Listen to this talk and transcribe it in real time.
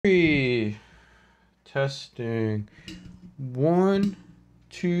Three. Testing. 1,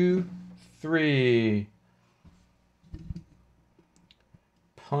 2, 3.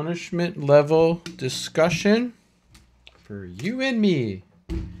 Punishment level discussion for you and me.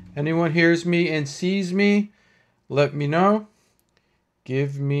 Anyone hears me and sees me, let me know.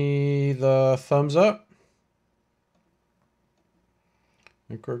 Give me the thumbs up. I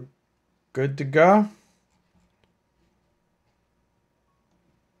think we're good to go.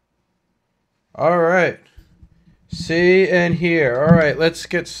 All right. See and hear. All right, let's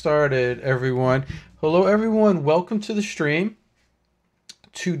get started, everyone. Hello, everyone. Welcome to the stream.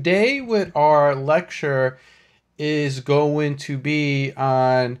 Today, with our lecture is going to be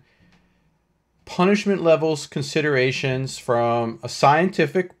on punishment levels considerations from a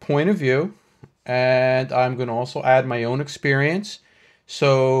scientific point of view. And I'm going to also add my own experience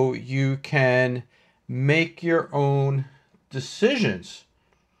so you can make your own decisions.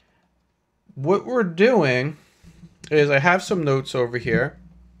 What we're doing is I have some notes over here.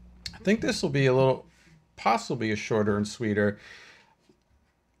 I think this will be possibly a shorter and sweeter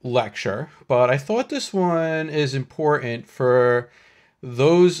lecture, but I thought this one is important for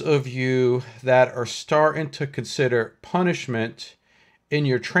those of you that are starting to consider punishment in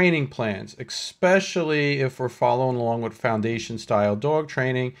your training plans, especially if we're following along with foundation style dog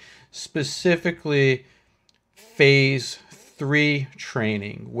training, specifically phase 3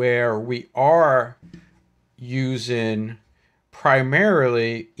 training, where we are using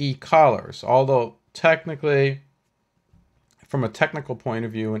primarily e-collars, although technically from a technical point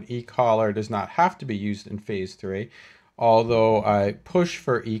of view, an e-collar does not have to be used in phase 3, although I push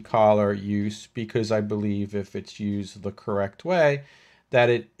for e-collar use because I believe if it's used the correct way, that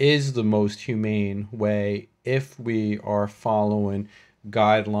it is the most humane way if we are following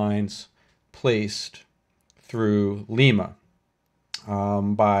guidelines placed through Lima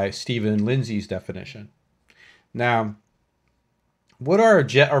by Stephen Lindsay's definition. Now, what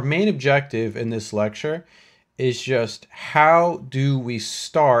our main objective in this lecture is just how do we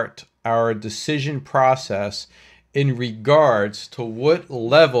start our decision process in regards to what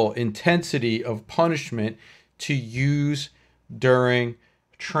level intensity of punishment to use during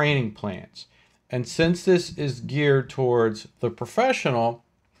training plans. And since this is geared towards the professional,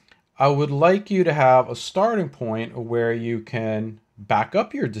 I would like you to have a starting point where you can back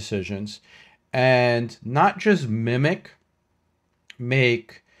up your decisions and not just make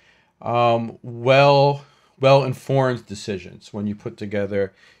well-informed decisions when you put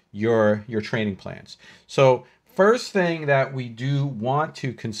together your training plans. So first thing that we do want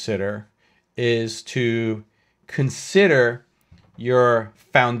to consider is to consider your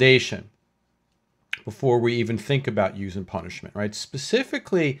foundation before we even think about using punishment, right?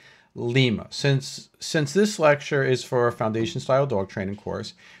 Specifically Lima. Since this lecture is for a foundation style dog training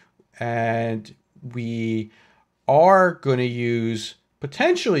course, and we are going to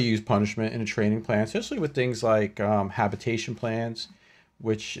potentially use punishment in a training plan, especially with things like habitation plans,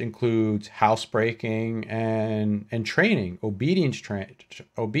 which includes housebreaking and training, obedience training,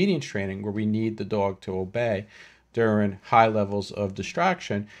 where we need the dog to obey during high levels of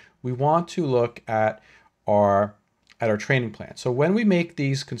distraction. We want to look at our training plan. So when we make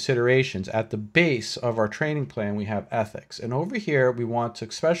these considerations, at the base of our training plan, we have ethics. And over here, we want to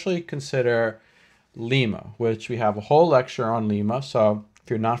especially consider Lima, which we have a whole lecture on Lima. So if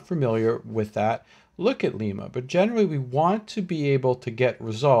you're not familiar with that, look at Lima. But generally, we want to be able to get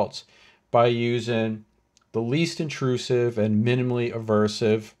results by using the least intrusive and minimally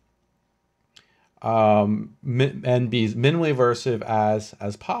aversive, and be minimally aversive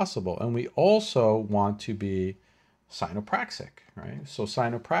as possible. And we also want to be cynopraxic, right? So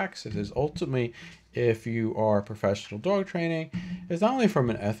cynopraxis is ultimately, if you are professional dog training, is not only from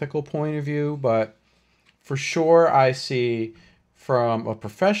an ethical point of view, but for sure I see from a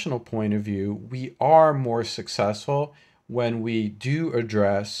professional point of view, we are more successful when we do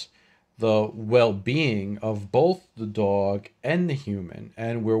address the well-being of both the dog and the human,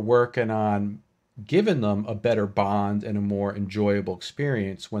 and we're working on giving them a better bond and a more enjoyable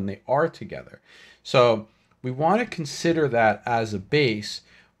experience when they are together. So we want to consider that as a base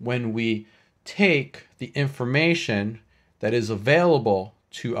when we take the information that is available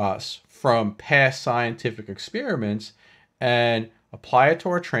to us from past scientific experiments and apply it to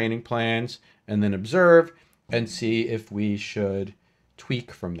our training plans, and then observe and see if we should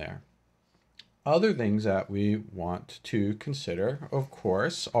tweak from there. Other things that we want to consider, of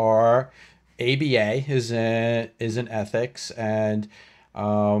course, are ABA is in ethics, and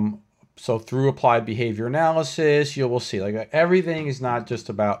so through applied behavior analysis, you will see like everything is not just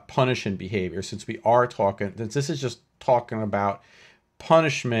about punishing behavior, since this is just talking about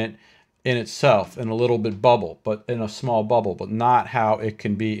punishment in itself in a little bit bubble, but in a small bubble, but not how it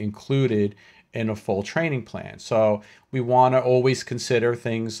can be included in a full training plan. So we want to always consider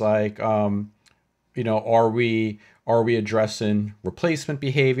things like, you know, are we addressing replacement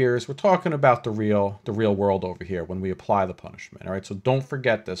behaviors? We're talking about the real world over here when we apply the punishment. All right. So don't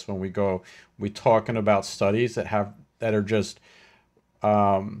forget this when we're talking about studies that are just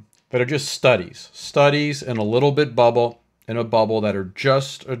studies in a little bit bubble, in a bubble, that are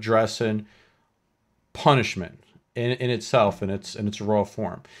just addressing punishment in itself, in its raw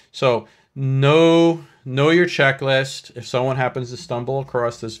form. So know your checklist. If someone happens to stumble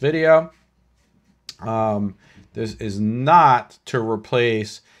across this video, this is not to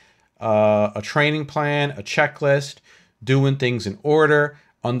replace a training plan, a checklist, doing things in order,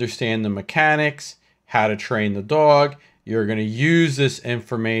 understand the mechanics, how to train the dog. You're going to use this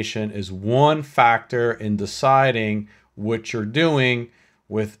information as one factor in deciding what you're doing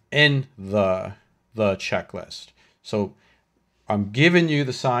within the checklist. So I'm giving you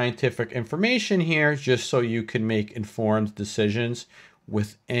the scientific information here just so you can make informed decisions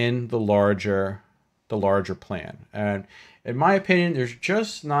within the larger plan. And in my opinion, there's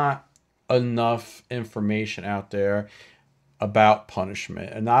just not enough information out there about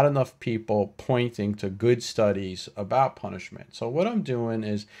punishment, and not enough people pointing to good studies about punishment. So what I'm doing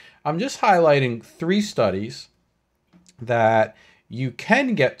is I'm just highlighting 3 studies that you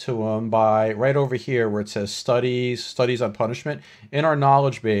can get to them by right over here where it says studies on punishment. In our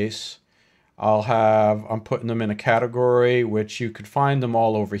knowledge base, I'm putting them in a category, which you could find them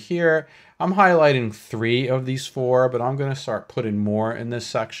all over here. I'm highlighting 3 of these 4, but I'm going to start putting more in this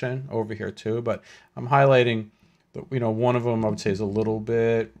section over here too. But I'm highlighting, you know, one of them I would say is a little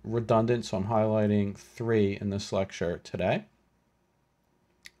bit redundant, so I'm highlighting 3 in this lecture today.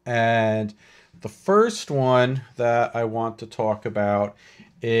 And the first one that I want to talk about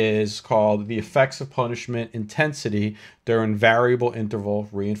is called The Effects of Punishment Intensity During Variable Interval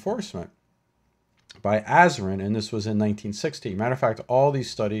Reinforcement by Azrin, and this was in 1960. Matter of fact, all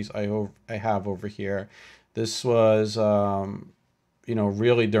these studies I have over here, this was, you know,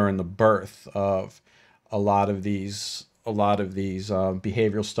 really during the birth of a lot of these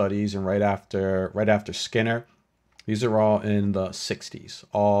behavioral studies, and right after Skinner. These are all in the 60s.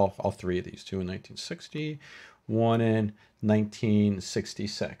 All 3 of these, 2 in 1960, 1 in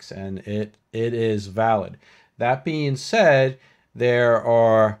 1966, and it is valid. That being said, there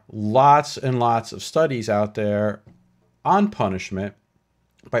are lots and lots of studies out there on punishment,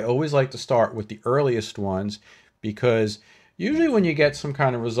 but I always like to start with the earliest ones, because usually when you get some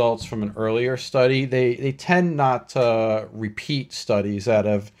kind of results from an earlier study, they tend not to repeat studies that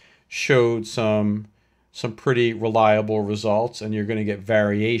have showed some pretty reliable results, and you're going to get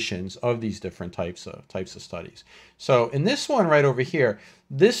variations of these different types of studies. So in this one right over here,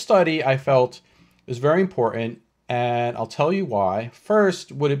 this study I felt is very important, and I'll tell you why.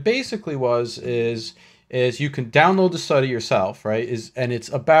 First, what it basically was is you can download the study yourself, right? And it's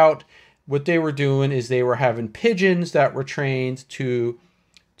about what they were doing is they were having pigeons that were trained to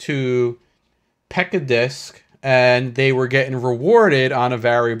peck a disc, and they were getting rewarded on a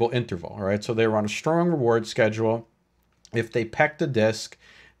variable interval, right? So they were on a strong reward schedule. If they pecked the disc,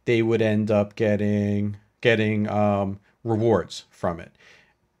 they would end up getting rewards from it.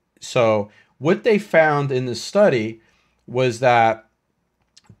 So what they found in the study was that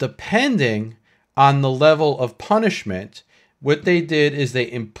depending on the level of punishment, what they did is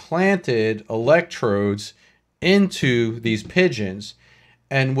they implanted electrodes into these pigeons.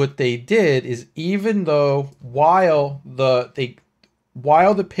 And what they did is, even though while the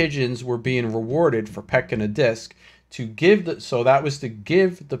pigeons were being rewarded for pecking a disc, so that was to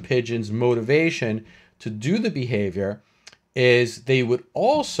give the pigeons motivation to do the behavior, is they would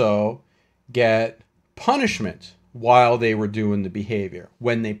also get punishment while they were doing the behavior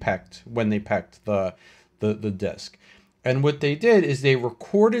when they pecked the disc. And what they did is they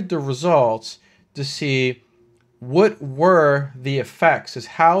recorded the results to see what were the effects, is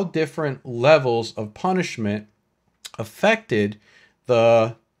how different levels of punishment affected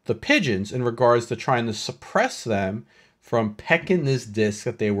the pigeons in regards to trying to suppress them from pecking this disc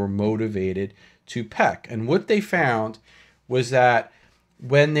that they were motivated to peck. And what they found was that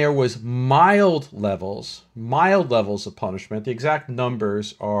when there was mild levels of punishment, the exact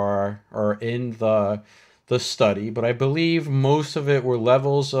numbers are in the study, but I believe most of it were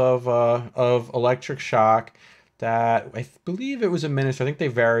levels of electric shock that I believe it was administered. I think they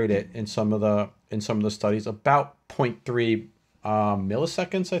varied it in some of the studies, about 0.3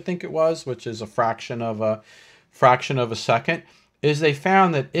 milliseconds, I think it was, which is a fraction of a second. Is they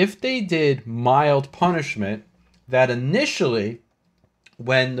found that if they did mild punishment, that initially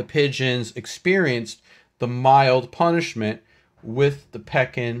when the pigeons experienced the mild punishment with the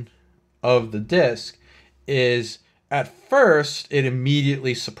pecking of the disc is at first it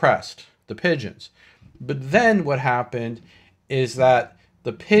immediately suppressed the pigeons. But then what happened is that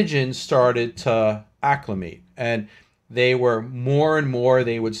the pigeons started to acclimate, and they were more and more,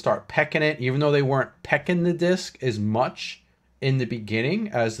 they would start pecking it, even though they weren't pecking the disc as much in the beginning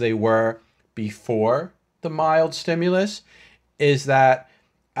as they were before the mild stimulus, is that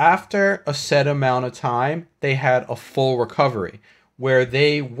after a set amount of time, they had a full recovery where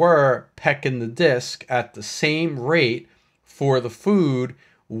they were pecking the disc at the same rate for the food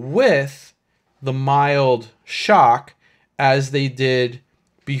with the mild shock as they did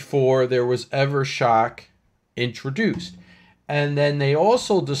before there was ever shock introduced. And then they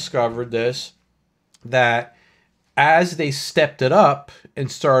also discovered this, that as they stepped it up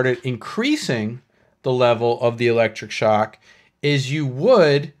and started increasing the level of the electric shock, is you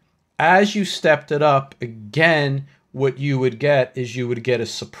would, as you stepped it up again, what you would get is you would get a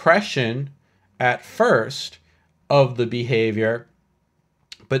suppression at first of the behavior,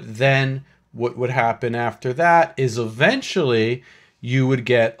 but then what would happen after that is eventually you would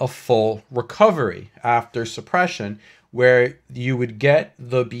get a full recovery after suppression, where you would get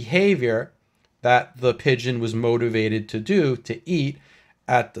the behavior that the pigeon was motivated to do, to eat,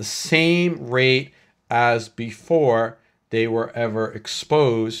 at the same rate as before they were ever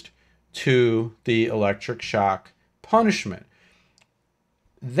exposed to the electric shock punishment.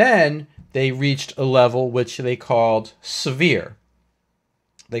 Then they reached a level which they called severe.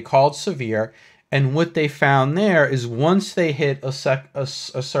 And what they found there is once they hit a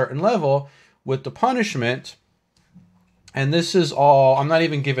certain level with the punishment, and this is all, I'm not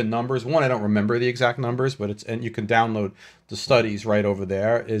even giving numbers. One, I don't remember the exact numbers, but it's, and you can download the studies right over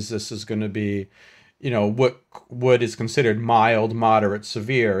there, is this is going to be, you know, what is considered mild, moderate,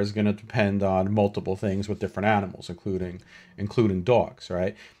 severe is going to depend on multiple things with different animals, including dogs,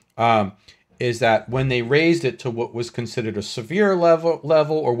 right? Is that when they raised it to what was considered a severe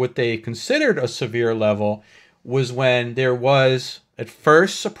level, or what they considered a severe level, was when there was at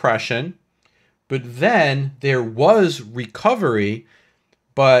first suppression, but then there was recovery,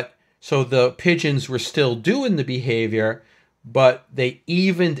 but so the pigeons were still doing the behavior, but they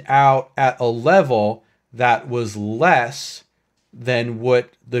evened out at a level that was less than what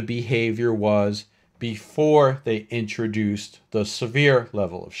the behavior was before they introduced the severe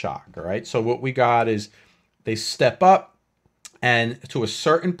level of shock. All right. So what we got is they step up, and to a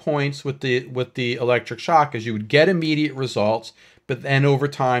certain points with the electric shock is you would get immediate results, but then over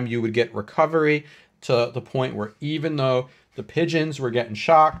time you would get recovery to the point where even though the pigeons were getting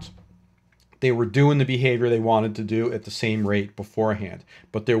shocked, they were doing the behavior they wanted to do at the same rate beforehand.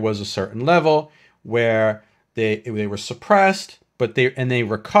 But there was a certain level where they were suppressed, but they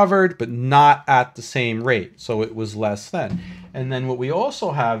recovered, but not at the same rate. So it was less than. And then what we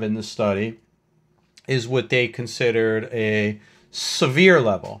also have in the study is what they considered a severe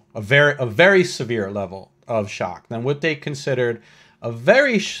level, a very severe level of shock. Then what they considered a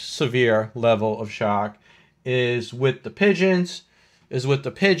very severe level of shock is with the pigeons,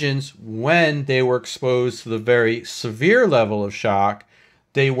 when they were exposed to the very severe level of shock,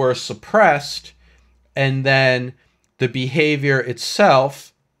 they were suppressed, and then the behavior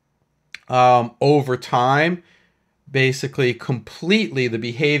itself, over time, basically completely, the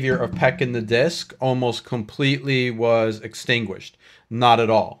behavior of pecking the disc almost completely was extinguished. Not at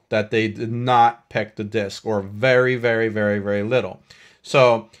all. That they did not peck the disc, or very, very, very, very little.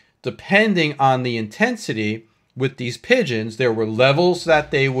 So depending on the intensity with these pigeons, there were levels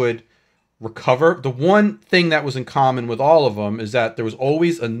that they would recover. The one thing that was in common with all of them is that there was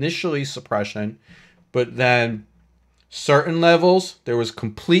always initially suppression, but then certain levels, there was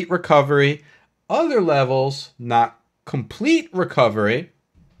complete recovery. Other levels, not complete recovery.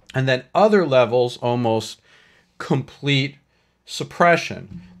 And then other levels, almost complete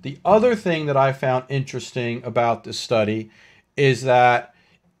suppression. The other thing that I found interesting about this study is that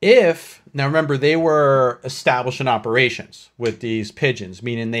now remember, they were establishing operations with these pigeons,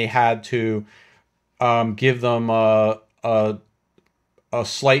 meaning they had to give them a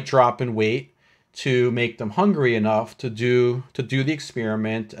slight drop in weight to make them hungry enough to do the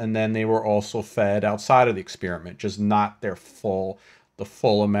experiment, and then they were also fed outside of the experiment, just not the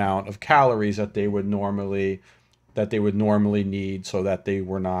full amount of calories that they would normally need, so that they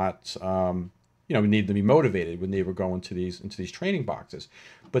were not need to be motivated when they were going into these training boxes.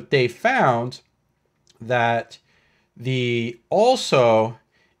 But they found that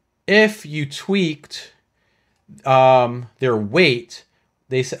if you tweaked their weight,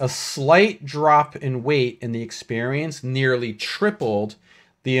 they said a slight drop in weight in the experience nearly tripled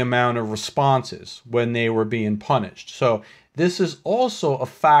the amount of responses when they were being punished. So this is also a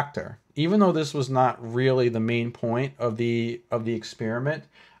factor. Even though this was not really the main point of the experiment,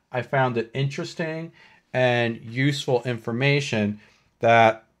 I found it interesting and useful information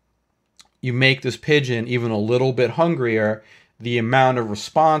that you make this pigeon even a little bit hungrier, the amount of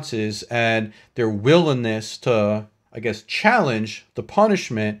responses and their willingness to, I guess, challenge the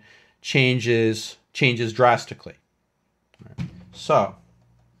punishment changes drastically. So,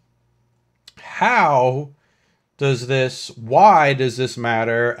 why does this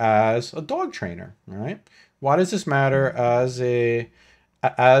matter as a dog trainer, right? Why does this matter as a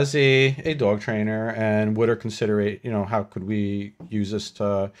dog trainer, and what are how could we use this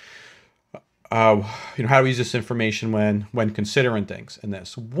to, how do we use this information when considering things in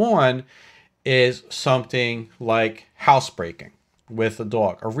this? One is something like housebreaking with a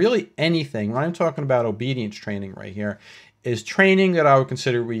dog, or really anything. When I'm talking about obedience training right here, is training that I would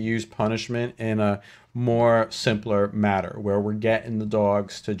consider we use punishment in a more simpler matter, where we're getting the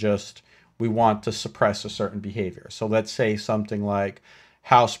dogs to we want to suppress a certain behavior. So let's say something like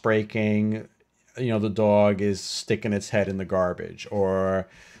housebreaking, the dog is sticking its head in the garbage, or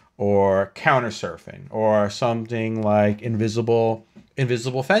counter surfing, or something like invisible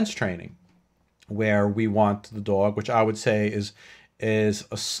fence training, where we want the dog, which I would say is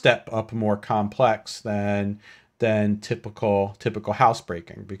a step up more complex than typical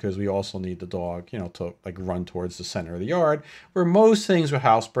housebreaking, because we also need the dog, to like run towards the center of the yard. Where most things with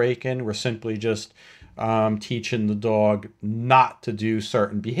housebreaking, we're simply just teaching the dog not to do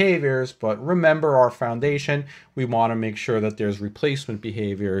certain behaviors. But remember our foundation, we want to make sure that there's replacement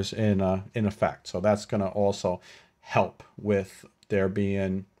behaviors in effect. So that's going to also help with there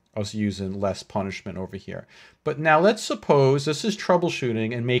being us using less punishment over here. But now let's suppose this is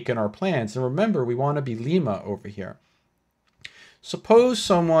troubleshooting and making our plans. And remember, we want to be Lima over here. Suppose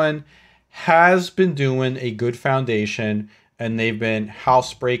someone has been doing a good foundation and they've been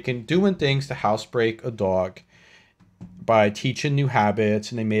housebreaking, doing things to housebreak a dog by teaching new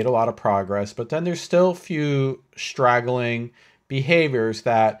habits, and they made a lot of progress, but then there's still a few straggling behaviors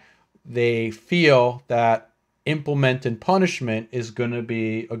that they feel that implementing punishment is going to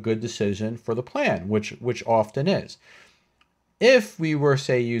be a good decision for the plan, which often is. If we were,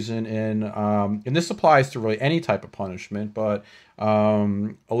 say, using and this applies to really any type of punishment, but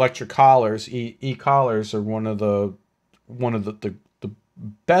electric collars, e-collars are one of the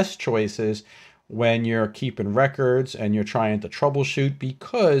best choices when you're keeping records and you're trying to troubleshoot,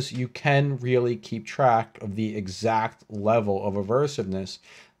 because you can really keep track of the exact level of aversiveness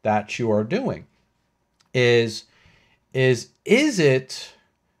that you are doing. Is it,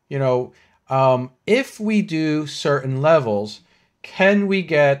 if we do certain levels, can we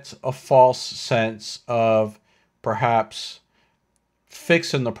get a false sense of perhaps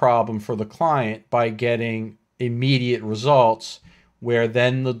fixing the problem for the client by getting immediate results, where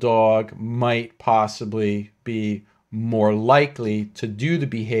then the dog might possibly be more likely to do the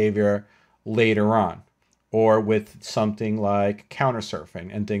behavior later on? Or with something like counter surfing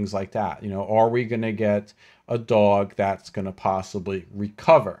and things like that. Are we going to get a dog that's going to possibly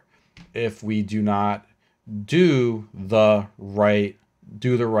recover if we do not do the right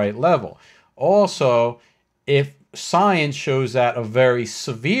level? Also, if science shows that a very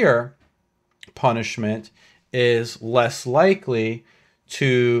severe punishment is less likely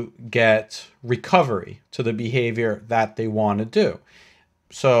to get recovery to the behavior that they want to do.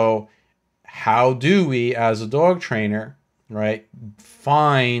 So how do we, as a dog trainer, right,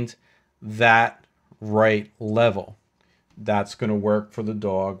 find that right level that's going to work for the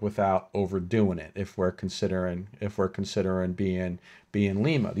dog without overdoing it, if we're considering being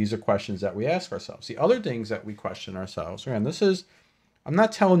Lima? These are questions that we ask ourselves. The other things that we question ourselves, and I'm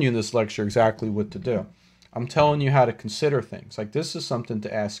not telling you in this lecture exactly what to do. I'm telling you how to consider things. Like, this is something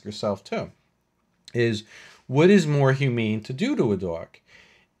to ask yourself too, is what is more humane to do to a dog?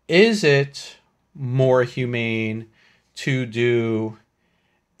 Is it more humane to do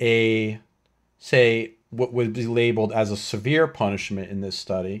say, what would be labeled as a severe punishment in this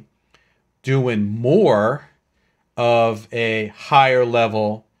study, doing more of a higher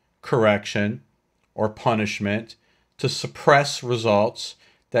level correction or punishment to suppress results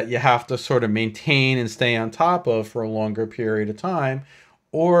that you have to sort of maintain and stay on top of for a longer period of time?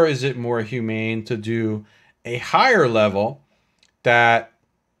 Or is it more humane to do a higher level that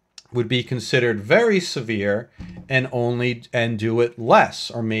would be considered very severe and do it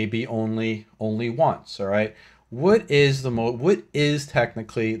less, or maybe only once? All right. What is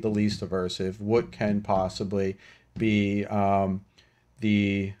technically the least aversive? What can possibly be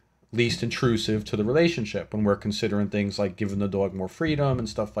the least intrusive to the relationship when we're considering things like giving the dog more freedom and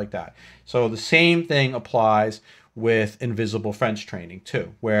stuff like that. So the same thing applies with invisible fence training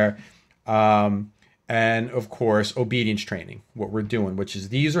too, where and of course obedience training, what we're doing, which is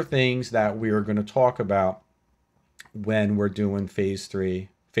these are things that we are going to talk about when we're doing phase three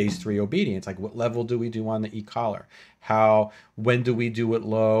obedience. Like, what level do we do on the e-collar? When do we do it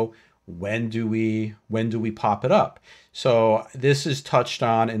low? When do we pop it up? So this is touched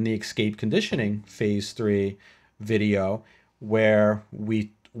on in the escape conditioning phase 3 video, where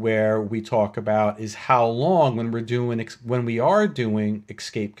we talk about is how long when we are doing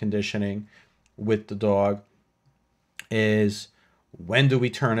escape conditioning with the dog, is when do we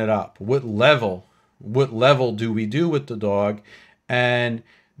turn it up? What level do we do with the dog? And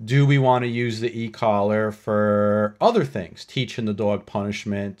do we want to use the e-collar for other things, teaching the dog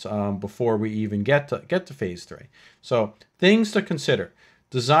punishment before we even get to phase 3? So things to consider.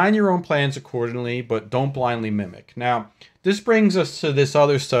 Design your own plans accordingly, but don't blindly mimic. Now, this brings us to this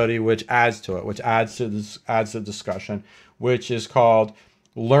other study, which adds to the discussion, which is called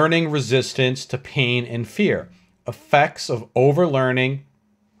Learning Resistance to Pain and Fear: Effects of Overlearning,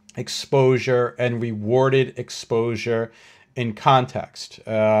 Exposure, and Rewarded Exposure in Context,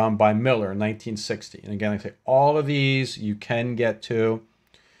 by Miller, 1960. And again, I say all of these you can download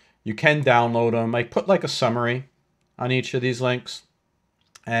them. I put like a summary on each of these links,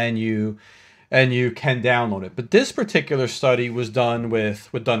 and you can download it. But this particular study was done with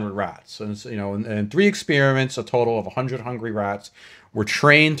rats, and in 3 experiments, a total of 100 hungry rats were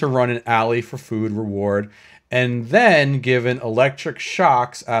trained to run an alley for food reward, and then given electric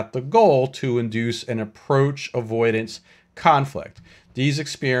shocks at the goal to induce an approach avoidance conflict. These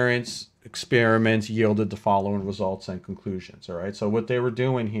experiments yielded the following results and conclusions. All right. So what they were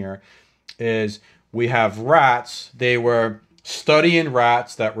doing here is we have rats. They were studying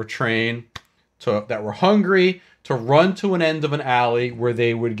rats that were trained that were hungry to run to an end of an alley where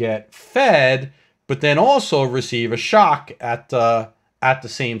they would get fed, but then also receive a shock at the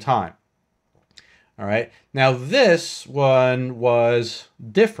same time. All right. Now this one was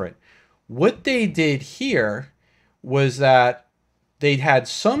different. What they did here was that they had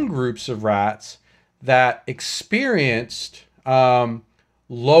some groups of rats that experienced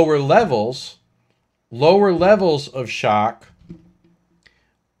lower levels of shock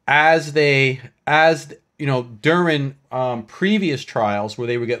during previous trials, where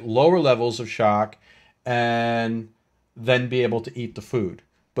they would get lower levels of shock and then be able to eat the food.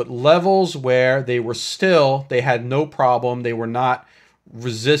 But levels where they had no problem, they were not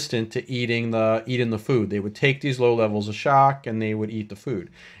resistant to eating the food. They would take these low levels of shock and they would eat the food.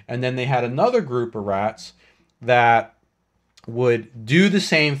 And then they had another group of rats that would do the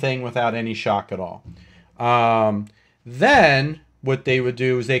same thing without any shock at all. Then what they would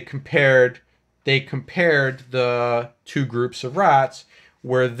do is they compared the 2 groups of rats,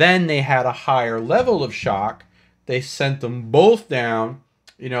 where then they had a higher level of shock. They sent them both down,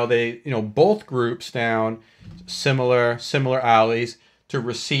 both groups down similar alleys to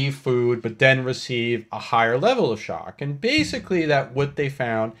receive food, but then receive a higher level of shock. And basically what they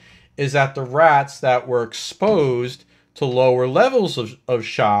found is that the rats that were exposed to lower levels of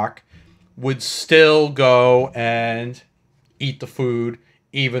shock would still go and eat the food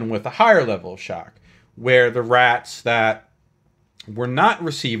even with a higher level of shock, where the rats that were not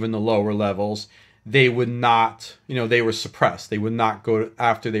receiving the lower levels, they would not, they were suppressed. They would not go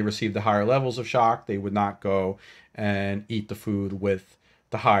after they received the higher levels of shock. They would not go and eat the food with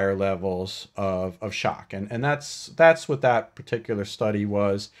the higher levels of shock. And that's what that particular study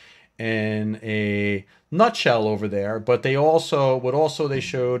was in a nutshell over there. But they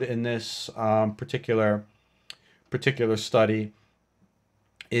showed in this particular study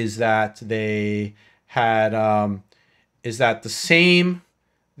is that they had is that the same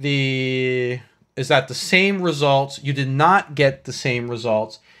results. You did not get the same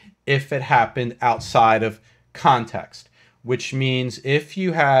results if it happened outside of context, which means if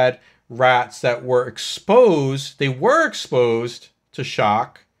you had rats that were exposed to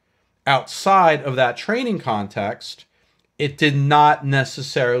shock outside of that training context, it did not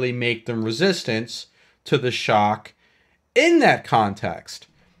necessarily make them resistant to the shock in that context.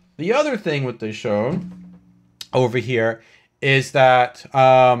 The other thing what they showed over here is that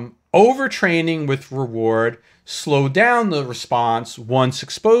overtraining with reward slowed down the response once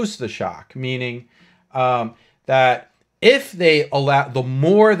exposed to the shock, meaning that if the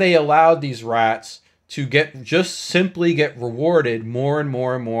more they allowed these rats to simply get rewarded more and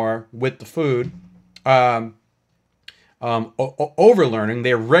more and more with the food, overlearning.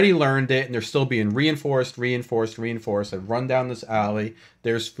 They already learned it, and they're still being reinforced. They run down this alley.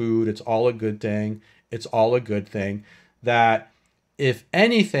 There's food. It's all a good thing. It's all a good thing. That, if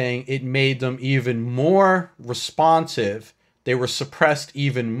anything, it made them even more responsive. They were suppressed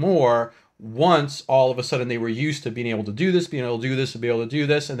even more once all of a sudden they were used to being able to do this,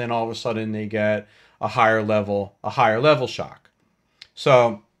 and then all of a sudden they get a higher level shock.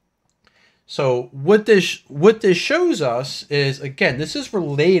 So what this shows us is, again, this is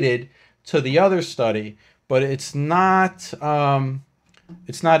related to the other study, but it's not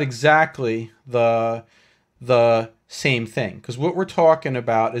exactly the same thing, because what we're talking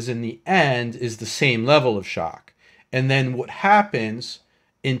about is, in the end, is the same level of shock, and then what happens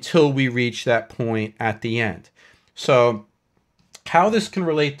until we reach that point at the end. So how this can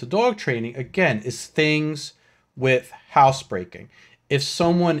relate to dog training, again, is things with housebreaking. If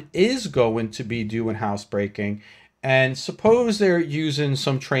someone is going to be doing housebreaking, and suppose they're using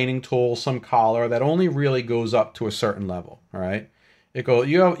some training tool, some collar that only really goes up to a certain level, all right?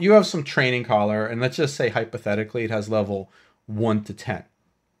 You have some training collar, and let's just say hypothetically it has level 1 to 10.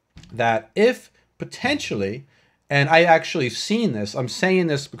 That if potentially, and I actually have seen this, I'm saying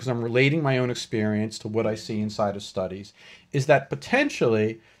this because I'm relating my own experience to what I see inside of studies, is that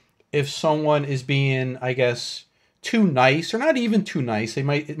potentially if someone is being, I guess, too nice, or not even too nice, it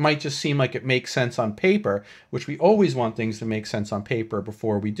might just seem like it makes sense on paper, which we always want things to make sense on paper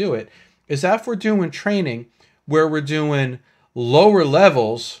before we do it, is that if we're doing training where we're doing lower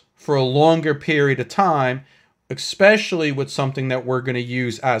levels for a longer period of time, especially with something that we're going to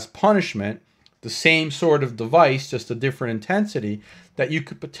use as punishment, the same sort of device, just a different intensity, that you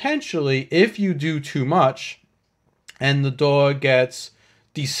could potentially, if you do too much and the dog gets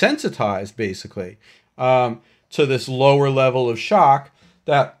desensitized, basically, to this lower level of shock,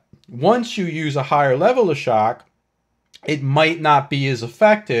 that once you use a higher level of shock, it might not be as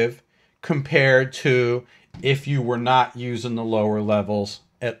effective compared to if you were not using the lower levels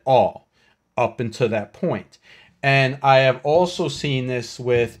at all up until that point. And I have also seen this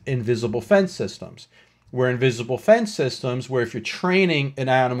with invisible fence systems, where if you're training an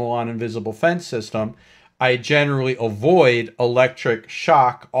animal on invisible fence system, I generally avoid electric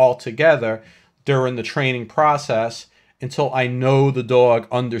shock altogether during the training process until I know the dog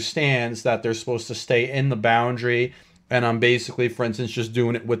understands that they're supposed to stay in the boundary. And I'm basically, for instance, just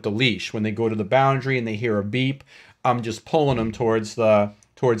doing it with the leash. When they go to the boundary and they hear a beep, I'm just pulling them towards the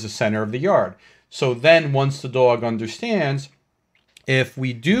center of the yard. So then once the dog understands, if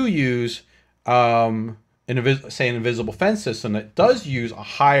we do use an invisible fence system that does use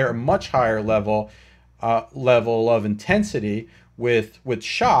a much higher level of intensity with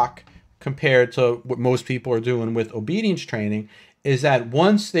shock, compared to what most people are doing with obedience training, is that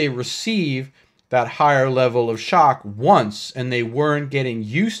once they receive that higher level of shock once and they weren't getting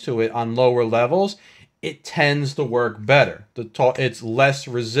used to it on lower levels, it tends to work better. It's less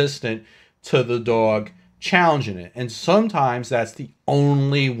resistant to the dog challenging it. And sometimes that's the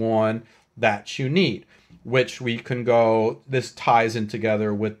only one that you need, which we can go, this ties in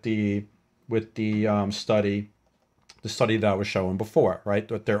together with the study that I was showing before, right?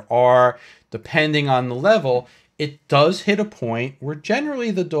 That there are, depending on the level, it does hit a point where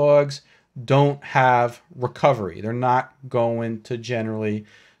generally the dogs don't have recovery. They're not going to generally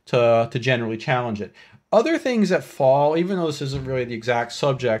challenge it. Other things that fall, even though this isn't really the exact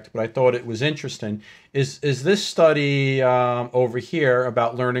subject, but I thought it was interesting, is this study over here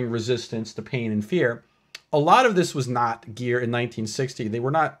about learning resistance to pain and fear. A lot of this was not geared in 1960. They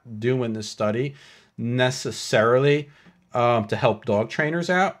were not doing this study necessarily to help dog trainers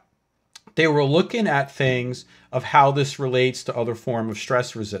out. They were looking at things of how this relates to other form of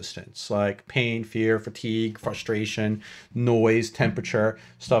stress resistance, like pain, fear, fatigue, frustration, noise, temperature,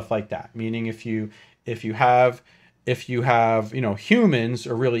 stuff like that. Meaning if you have humans,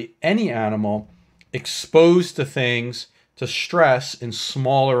 or really any animal, exposed to things, to stress in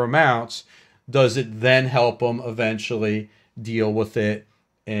smaller amounts, does it then help them eventually deal with it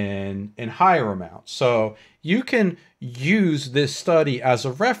in higher amounts? So you can use this study as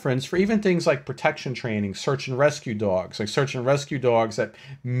a reference for even things like protection training, search and rescue dogs, that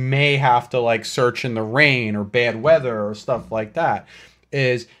may have to search in the rain or bad weather or stuff like that.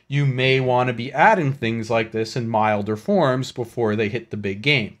 Is you may want to be adding things like this in milder forms before they hit the big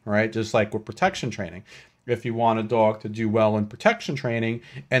game, right? Just like with protection training. If you want a dog to do well in protection training,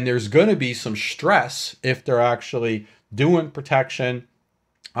 and there's going to be some stress if they're actually doing protection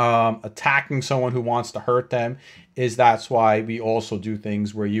attacking someone who wants to hurt them, is that's why we also do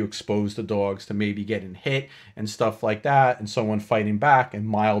things where you expose the dogs to maybe getting hit and stuff like that, and someone fighting back in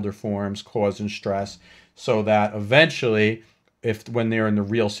milder forms causing stress, so that eventually, if when they're in the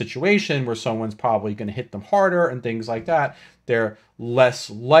real situation where someone's probably going to hit them harder and things like that, they're less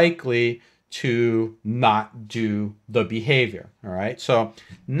likely to not do the behavior. All right, so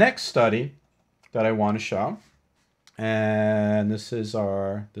next study that I want to show, and this is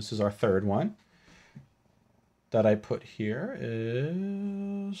our third one that I put here,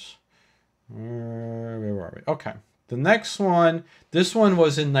 is where are we? Okay, the next one. This one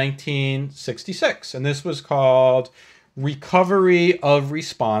was in 1966, and this was called Recovery of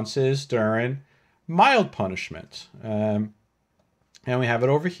Responses During Mild Punishment. And we have it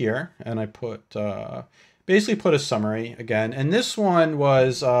over here, and I put basically put a summary again. And this one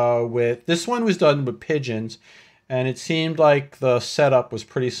was done with pigeons. And it seemed like the setup was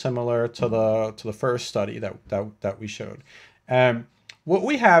pretty similar to the first study that we showed. What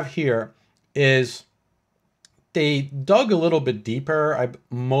we have here is they dug a little bit deeper,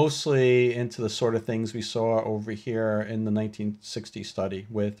 mostly into the sort of things we saw over here in the 1960 study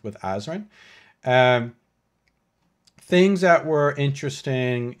with Azrin. Things that were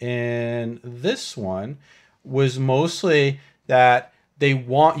interesting in this one was mostly that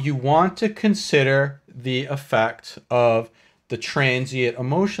you want to consider the effect of the transient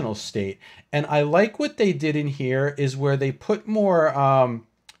emotional state. And I like what they did in here is where they put more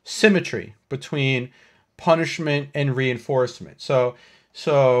symmetry between punishment and reinforcement. So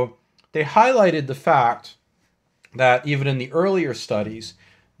they highlighted the fact that even in the earlier studies,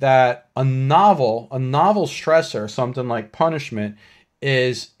 that a novel stressor, something like punishment,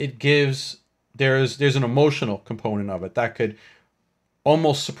 there's an emotional component of it that could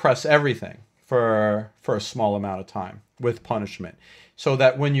almost suppress everything for a small amount of time with punishment. So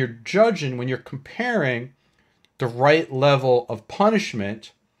that when you're comparing the right level of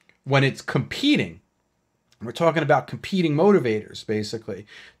punishment, when it's competing, we're talking about competing motivators, basically,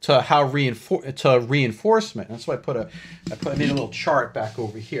 to reinforcement. That's why I made a little chart back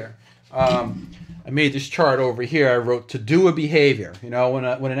over here. I made this chart over here. I wrote to do a behavior. You know, when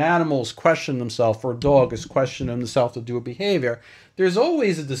an animal's questioning themselves, or a dog is questioning themselves to do a behavior, there's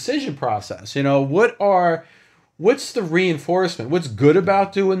always a decision process. You know, what's the reinforcement? What's good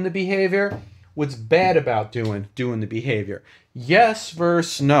about doing the behavior? What's bad about doing the behavior? Yes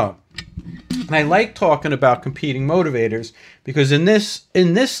versus no. And I like talking about competing motivators because in this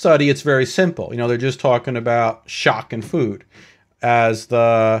study it's very simple. You know, they're just talking about shock and food as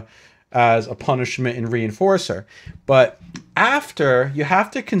a punishment and reinforcer. But after, you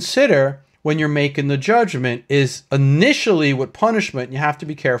have to consider, when you're making the judgment, is initially with punishment, you have to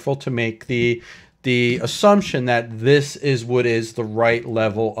be careful to make the assumption that this is what is the right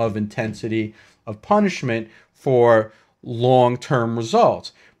level of intensity of punishment for long-term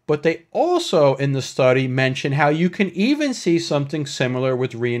results. But they also, in the study, mention how you can even see something similar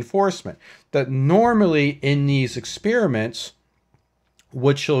with reinforcement. That normally in these experiments,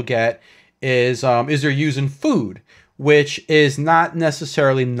 what you'll get is they're using food, which is not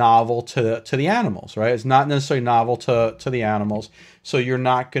necessarily novel to the animals, right? It's not necessarily novel to the animals. So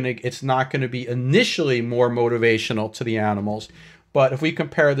it's not gonna be initially more motivational to the animals. But if we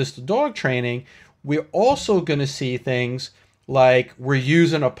compare this to dog training, we're also gonna see things like we're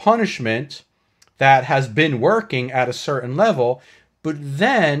using a punishment that has been working at a certain level, but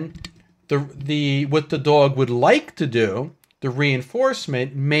then what the dog would like to do, the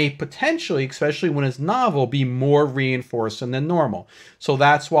reinforcement, may potentially, especially when it's novel, be more reinforcing than normal. So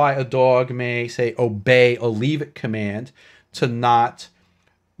that's why a dog may, say, obey a leave it command to not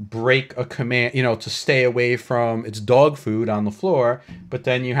break a command, you know, to stay away from its dog food on the floor, but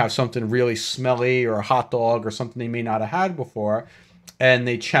then you have something really smelly or a hot dog or something they may not have had before, and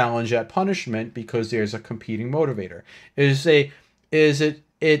they challenge that punishment because there's a competing motivator. You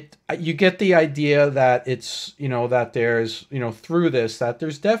get the idea that it's, you know, that there's, you know, through this, that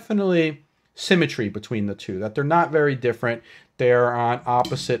there's definitely symmetry between the two, that they're not very different. They're on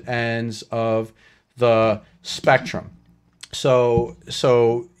opposite ends of the spectrum. So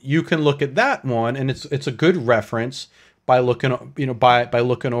you can look at that one, and it's a good reference by looking, you know, by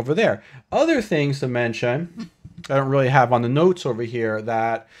looking over there. Other things to mention, I don't really have on the notes over here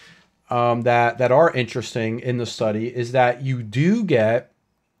that that are interesting in the study, is that you do get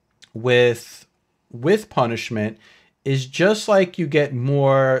with punishment is just like you get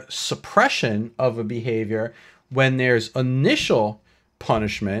more suppression of a behavior when there's initial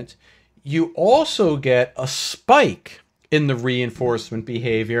punishment, you also get a spike in the reinforcement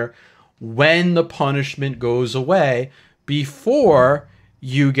behavior when the punishment goes away, before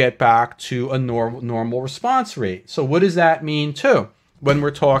you get back to a normal response rate. So what does that mean too when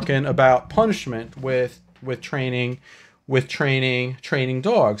we're talking about punishment with training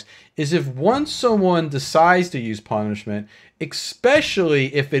dogs, is if once someone decides to use punishment,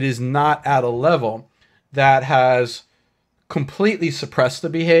 especially if it is not at a level that has completely suppressed the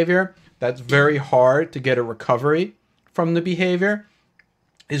behavior, that's very hard to get a recovery from the behavior,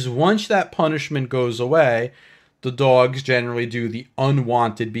 is once that punishment goes away, the dogs generally do the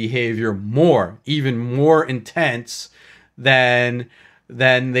unwanted behavior more, even more intense than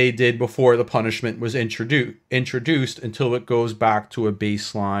they did before the punishment was introduced until it goes back to a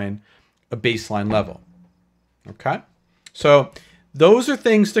baseline level. Okay? So those are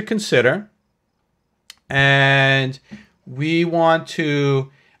things to consider. And we want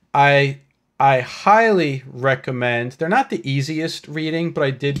to, I highly recommend, they're not the easiest reading, but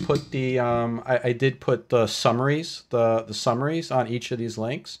I did put the summaries, the summaries on each of these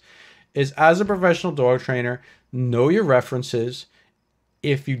links, is as a professional dog trainer, know your references.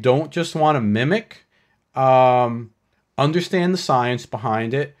 If you don't just want to mimic, understand the science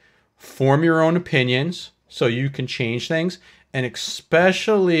behind it, form your own opinions so you can change things. And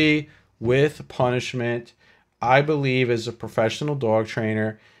especially with punishment, I believe as a professional dog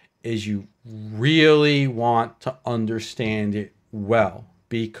trainer, is you really want to understand it well,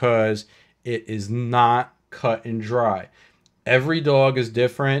 because it is not cut and dry. Every dog is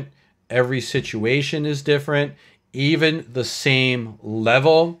different. Every situation is different. Even the same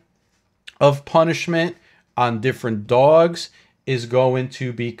level of punishment on different dogs is going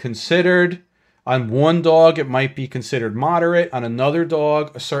to be considered. On one dog, it might be considered moderate. On another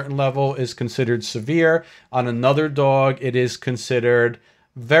dog, a certain level is considered severe. On another dog, it is considered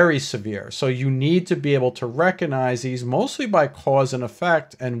very severe. So you need to be able to recognize these mostly by cause and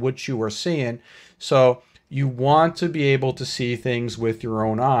effect and what you are seeing. So you want to be able to see things with your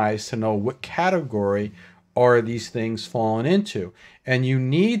own eyes to know what category are these things falling into. And you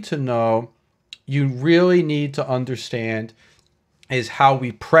need to know, you really need to understand is how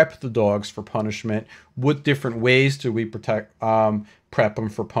we prep the dogs for punishment. What different ways do we prep them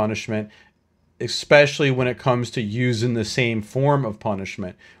for punishment, especially when it comes to using the same form of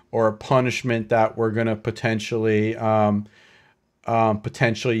punishment or a punishment that we're going to potentially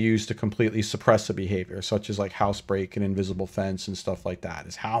use to completely suppress a behavior, such as like housebreak and invisible fence and stuff like that.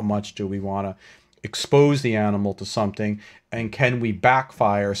 Is how much do we want to expose the animal to something, and can we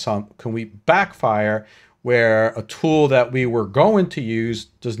backfire where a tool that we were going to use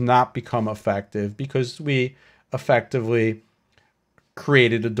does not become effective because we effectively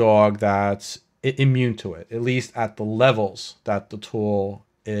created a dog that's immune to it, at least at the levels that the tool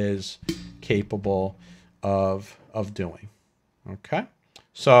is capable of doing. Okay,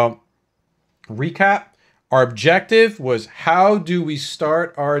 so recap. Our objective was, how do we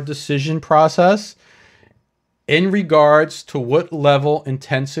start our decision process in regards to what level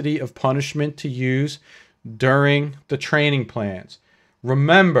intensity of punishment to use during the training plans.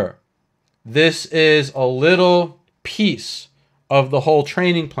 Remember, this is a little piece of the whole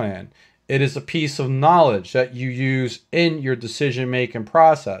training plan. It is a piece of knowledge that you use in your decision-making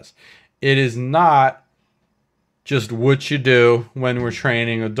process. It is not just what you do when we're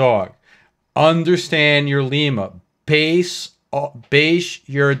training a dog. Understand your Lima. Base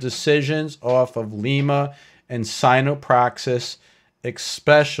your decisions off of Lima and Cynopraxis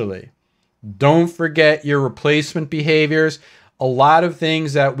especially. Don't forget your replacement behaviors. A lot of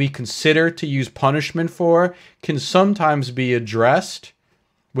things that we consider to use punishment for can sometimes be addressed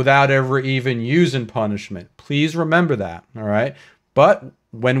without ever even using punishment. Please remember that, all right? But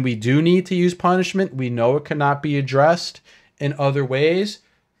when we do need to use punishment, we know it cannot be addressed in other ways.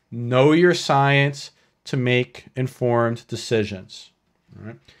 Know your science to make informed decisions. All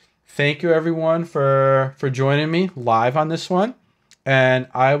right. Thank you, everyone, for joining me live on this one. And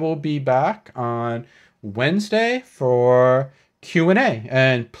I will be back on Wednesday for Q&A.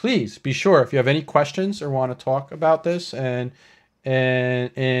 And please be sure, if you have any questions or want to talk about this and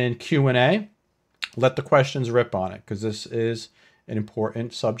in Q&A, let the questions rip on it, because this is an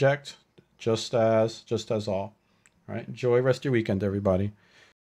important subject, just as all. All right. Enjoy the rest of your weekend, everybody.